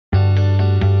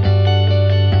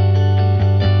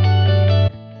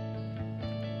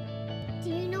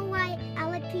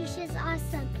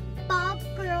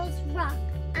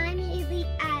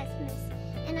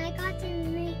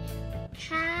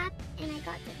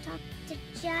talk to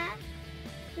Jeff,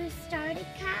 who started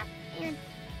CAP, and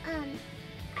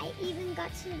I even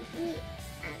got to meet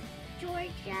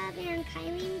Georgia, Van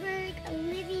Kylenberg,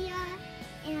 Olivia,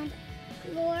 and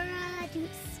Laura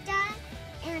Dusta,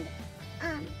 and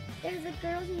there's a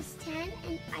girl who's 10,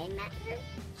 and I met her.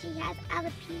 She has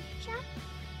alopecia,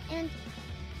 and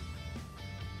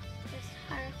it's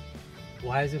hard.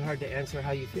 Why is it hard to answer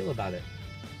how you feel about it?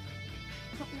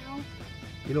 I don't know.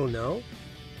 You don't know?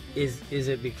 Is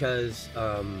it because,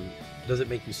 does it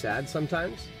make you sad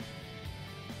sometimes?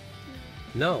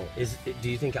 No. Do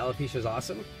you think alopecia is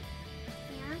awesome?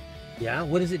 Yeah. Yeah?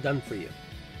 What has it done for you?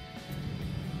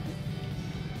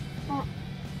 Well,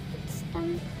 it's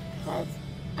because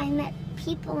I met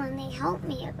people and they helped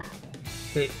me about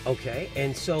it. Okay,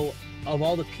 and so of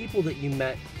all the people that you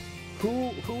met,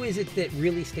 who is it that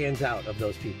really stands out of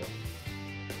those people?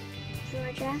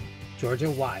 Georgia. Georgia,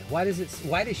 why? Why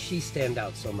does she stand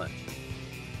out so much?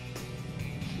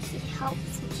 She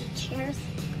helps and she cares.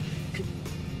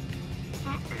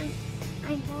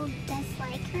 I will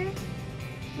dislike her.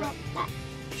 Well, that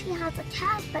she has a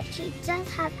cast, but she does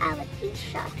have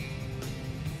alopecia.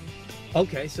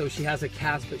 Okay, so she has a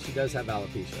cast, but she does have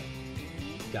alopecia.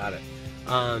 Got it.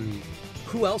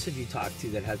 Who else have you talked to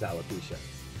that has alopecia?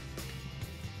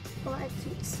 Laura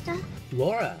Dusta.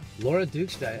 Laura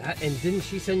Dusta. And didn't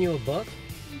she send you a book?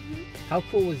 Mm-hmm. How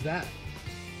cool was that?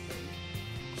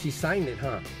 She signed it,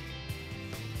 huh?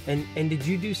 And did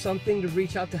you do something to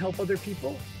reach out to help other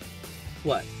people?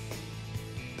 What?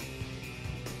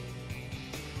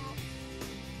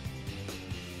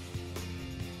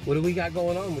 What do we got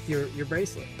going on with your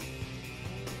bracelet?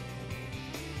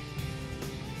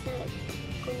 So,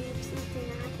 if something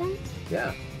happens?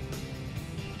 Yeah.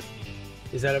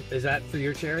 Is that for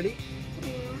your charity? Yeah.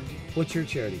 What's your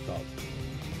charity called?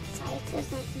 Size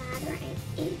doesn't matter and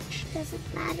age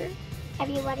doesn't matter.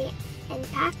 Everybody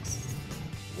impacts.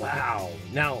 Wow.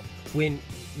 Now,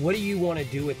 what do you want to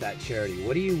do with that charity?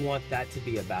 What do you want that to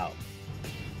be about?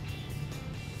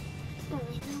 I don't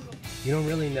really know. You don't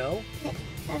really know?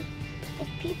 If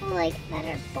people like that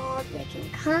are bald, they can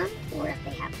come, or if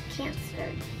they have cancer,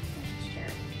 for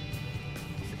sure.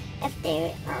 If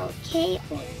they are okay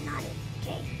or not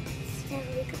okay. So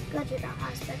we could go to the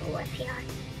hospital if they are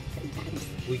sometimes.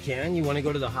 We can? You want to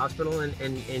go to the hospital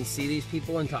and see these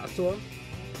people and talk to them?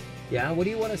 Yeah? What do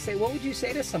you want to say? What would you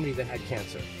say to somebody that had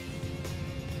cancer?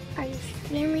 Are you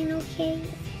feeling okay?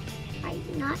 Are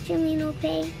you not feeling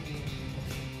okay?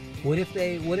 What if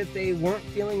they weren't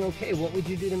feeling okay? What would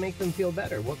you do to make them feel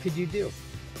better? What could you do?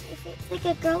 If it's like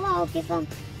a girl, I'll give them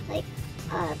like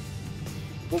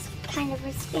this kind of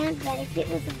wristband, but if it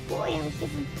was a boy, I would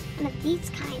give them one of these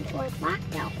kind or a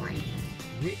blacked out one.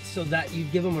 So that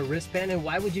you'd give them a wristband, and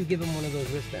why would you give them one of those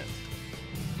wristbands?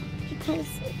 Because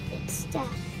it's to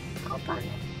help them.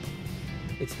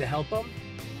 It's to help them?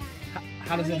 Yeah.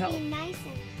 How does it help? Be nice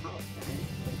and help them.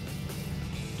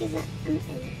 Give them an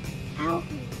out.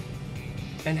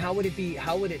 And how would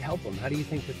it help them? How do you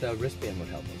think that the wristband would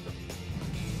help them?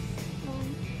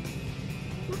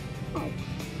 Oh.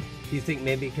 Do you think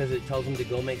maybe because it tells them to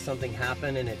go make something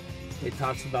happen, and it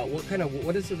talks about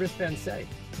what does the wristband say?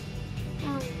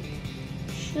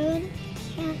 Should,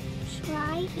 can't,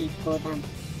 try, equal them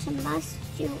to must,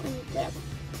 do, and will.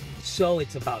 So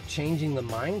it's about changing the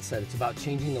mindset. It's about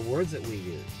changing the words that we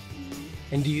use.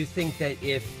 Mm-hmm. And do you think that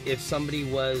if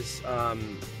somebody was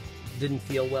didn't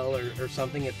feel well or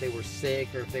something, if they were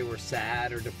sick or if they were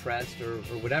sad or depressed or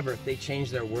whatever, if they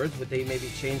changed their words, would they maybe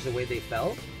change the way they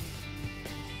felt?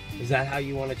 Is that how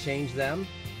you want to change them?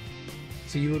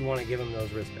 So you would want to give them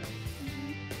those wristbands.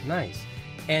 Mm-hmm. Nice.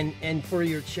 And for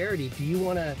your charity, do you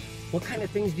want to? What kind of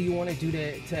things do you want to do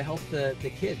to help the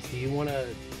kids? Do you want to?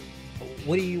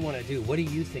 What do you want to do? What do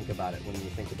you think about it when you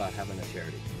think about having a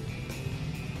charity?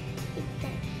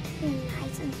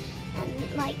 Nice and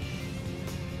like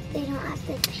they don't have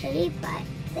to pay, but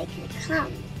they can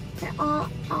come. They're all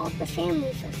the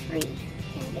family for free,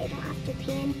 and they don't have to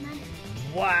pay any money.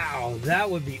 Wow, that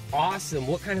would be awesome.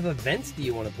 What kind of events do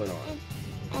you want to put on?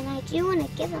 And I do want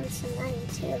to give them some money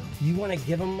too. You want to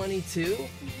give them money too?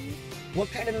 Mm-hmm.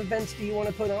 What kind of events do you want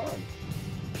to put on?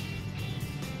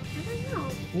 I don't know.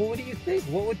 Well, what do you think?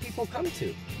 What would people come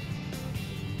to?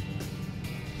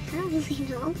 I don't really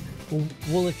know.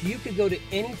 Well, if you could go to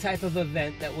any type of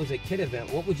event that was a kid event,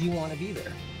 what would you want to be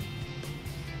there?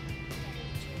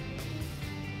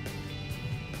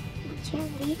 A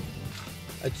charity.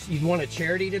 You'd want a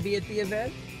charity to be at the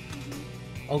event?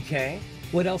 Mm-hmm. Okay.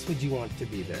 What else would you want to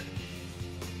be there?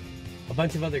 A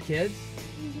bunch of other kids?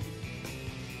 Mm-hmm.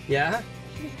 Yeah?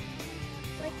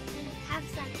 Like have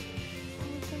some, and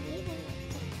we can even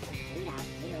put food out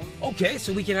too. Okay,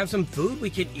 so we can have some food, we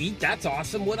can eat. That's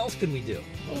awesome. What else could we do?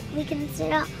 We can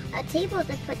set out a table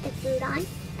to put the food on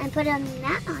and put a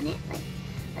mat on it,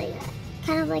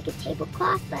 kind of like a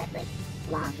tablecloth, but like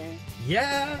longer.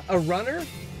 Yeah, a runner.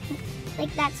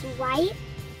 Like that's white.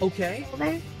 Okay. Over,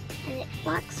 and it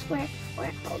locks where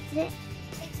it holds it.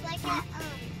 It's like a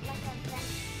bench.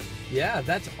 Yeah,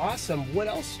 that's awesome. What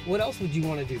else would you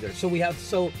want to do there? So we have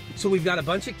so we've got a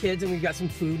bunch of kids and we've got some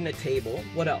food and a table.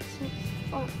 What else?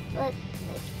 Well,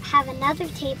 have another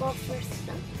table for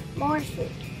some more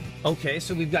food. Okay,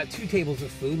 so we've got 2 tables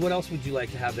of food. What else would you like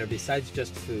to have there besides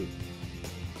just food?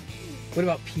 What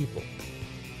about people?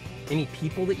 Any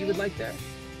people that you would like there?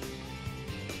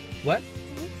 What?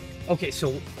 Okay,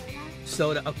 so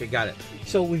soda. Okay, got it.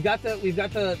 So we've got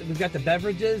the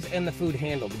beverages and the food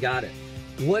handled. Got it.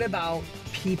 What about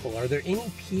people? Are there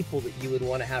any people that you would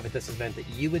want to have at this event that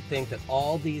you would think that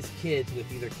all these kids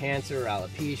with either cancer or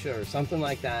alopecia or something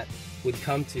like that would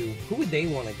come to? Who would they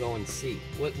want to go and see?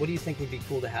 What do you think would be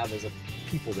cool to have as a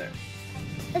people there?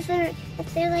 If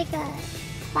they're like a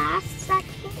class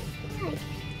section, like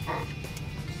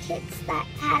kids that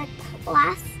had a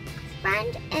class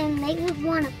friend and they would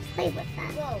want to play with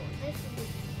them. Whoa, this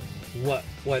is What?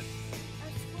 a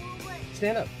school would,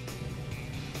 Stand up.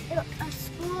 a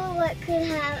school what could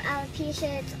have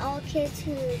alopecia. It's all kids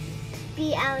who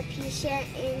be alopecia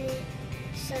in it.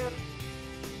 So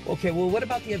Okay, well, what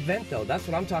about the event though? That's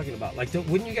what I'm talking about. Like,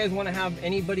 wouldn't you guys want to have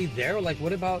anybody there? Like,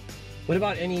 what about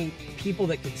any people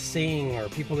that could sing or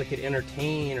people that could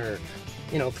entertain or,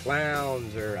 you know,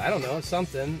 clowns or I don't know,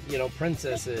 something, you know,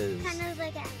 princesses. kind of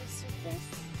like at a circus.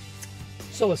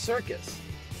 So a circus.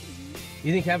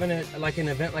 You think having an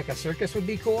event like a circus would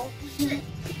be cool?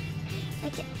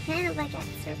 Kind of like a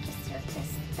circus,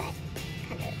 but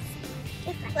kind of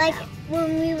different. Like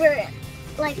when we were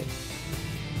like.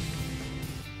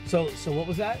 So what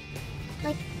was that?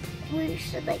 Like we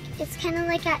should it's kind of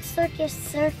like at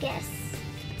circus.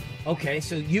 Okay,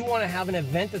 so you want to have an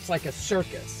event that's like a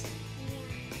circus.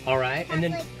 Yeah. All right, Have, and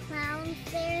then like clowns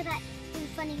there that do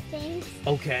funny things.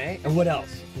 okay, and what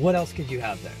else? What else could you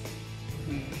have there?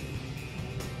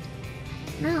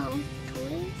 No,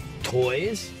 toys.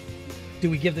 Toys? Do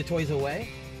we give the toys away?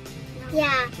 No.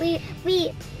 Yeah, we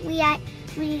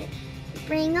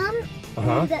bring them,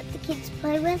 that the kids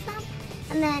play with them,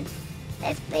 and then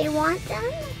if they want them,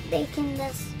 they can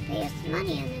just pay us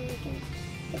money, and then we can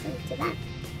give them to them.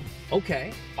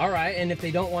 Okay, all right, and if they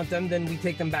don't want them, then we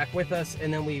take them back with us,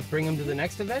 and then we bring them to the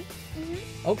next event.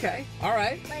 Okay, all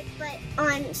right. But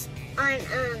on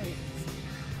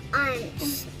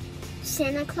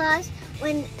Santa Claus,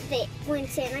 when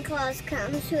Santa Claus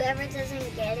comes, whoever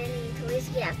doesn't get any toys,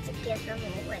 you have to give them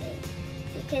away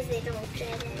because they don't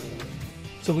get any.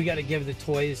 So we got to give the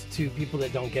toys to people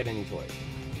that don't get any toys.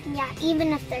 Yeah,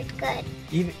 even if they're good.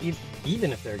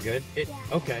 Even if they're good.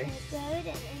 Okay. If they're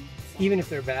good Even if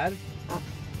they're bad.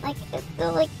 Like if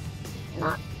they're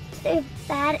they're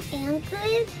bad and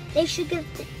good, they should give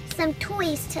some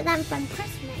toys to them from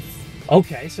Christmas.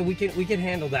 Okay, so we can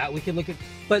handle that. We can look at,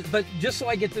 but just so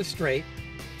I get this straight,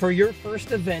 for your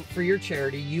first event for your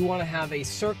charity, you want to have a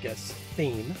circus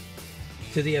theme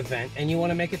to the event, and you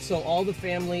want to make it so all the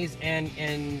families and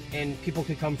people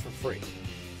could come for free.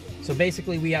 So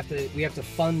basically, we have to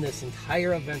fund this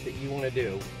entire event that you want to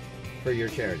do for your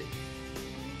charity,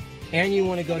 and you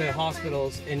want to go to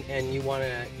hospitals and you want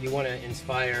to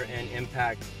inspire and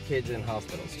impact kids in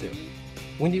hospitals too.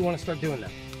 When do you want to start doing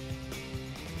that?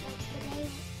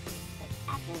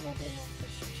 After the day of the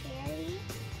charity,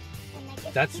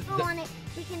 and That's people want it,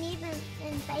 we can even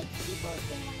invite people if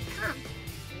they want to come.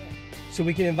 So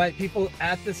we can invite people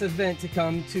at this event to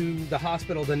come to the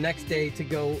hospital the next day to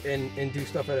go and do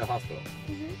stuff at a hospital.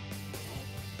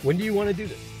 When do you want to do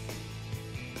this?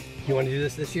 You want to do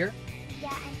this year?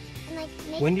 Yeah, and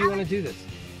make when do you want to do this?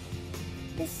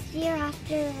 This year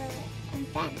after the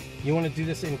event. You want to do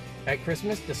this at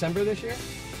Christmas, December this year?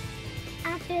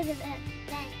 After the event.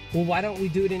 Well, why don't we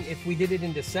do it if we did it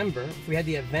in December, if we had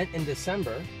the event in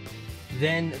December,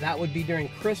 then that would be during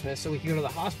Christmas, so we could go to the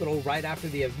hospital right after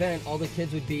the event. All the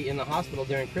kids would be in the hospital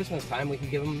during Christmas time. We can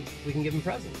give them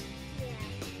presents. Yeah.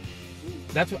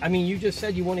 That's what I mean. You just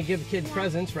said you want to give kids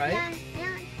presents, right? Yeah,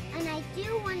 and I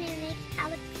do want to make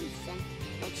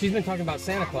alopecia. She's been talking about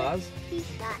Santa Claus.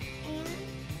 Alopecia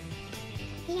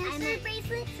and cancer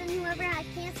bracelets, and whoever had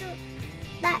cancer,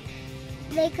 that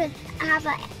they could have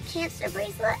a cancer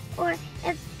bracelet, or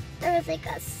if there was like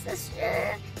a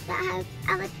sister that has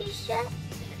alopecia,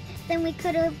 then we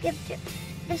could have given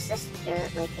the sister,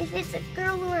 like if it's a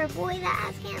girl or a boy that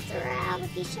has cancer or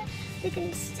alopecia,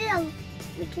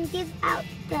 we can give out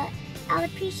the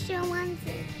alopecia ones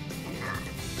and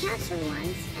cancer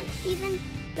ones, and even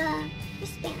the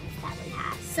wristbands that we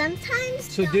have. Sometimes.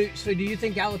 So do you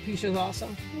think alopecia is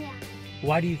awesome? Yeah.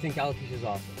 Why do you think alopecia is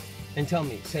awesome? And tell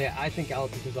me, say I think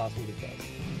alopecia is awesome because.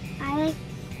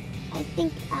 I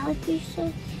think alopecia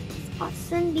is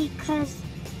awesome because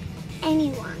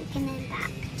anyone can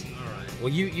impact. All right. Well,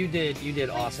 you did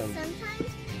awesome. Sometimes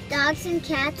dogs and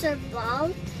cats are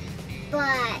bald,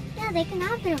 but yeah, they can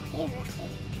have their hair if they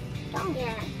don't.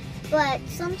 Yeah. But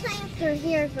sometimes their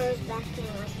hair grows back in,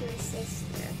 like my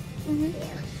sister. Mm-hmm.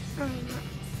 Yeah.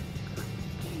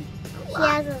 She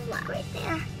has a lot right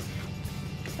there.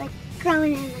 Like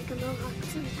growing in like a mohawk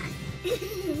sometimes.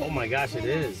 Oh my gosh, it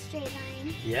is. Straight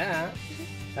line. Yeah,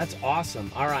 that's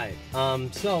awesome. All right.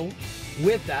 So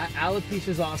with that, alopecia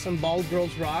is awesome. Bald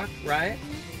girls rock, right?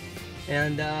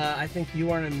 And I think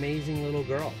you are an amazing little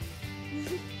girl.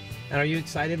 And are you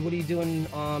excited? What are you doing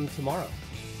tomorrow?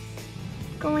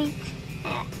 Going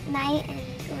at night and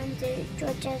going to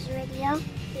Georgia's radio.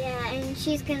 Yeah, and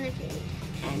she's gonna be.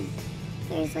 And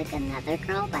there's like another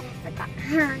girl, but I forgot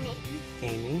her name.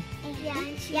 Amy. Yeah,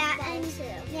 and she's too.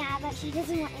 Yeah, but she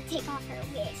doesn't want to take off her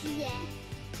wig. Yeah.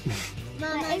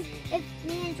 Mama, if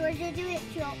me and Georgia do it,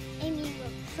 Amy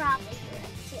will probably do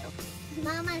it too.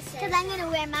 Mama says. Because I'm gonna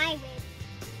wear my wig.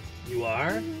 You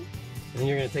are? Mm-hmm. And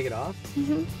you're gonna take it off?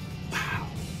 Mm-hmm. Wow.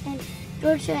 And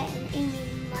Georgia and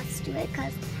Amy must do it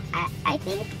because I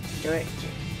think Georgia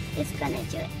is gonna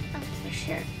do it. Oh, for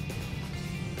sure.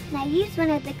 Now use one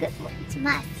of the good ones.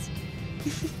 Must.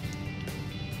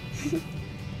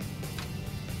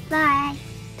 Bye.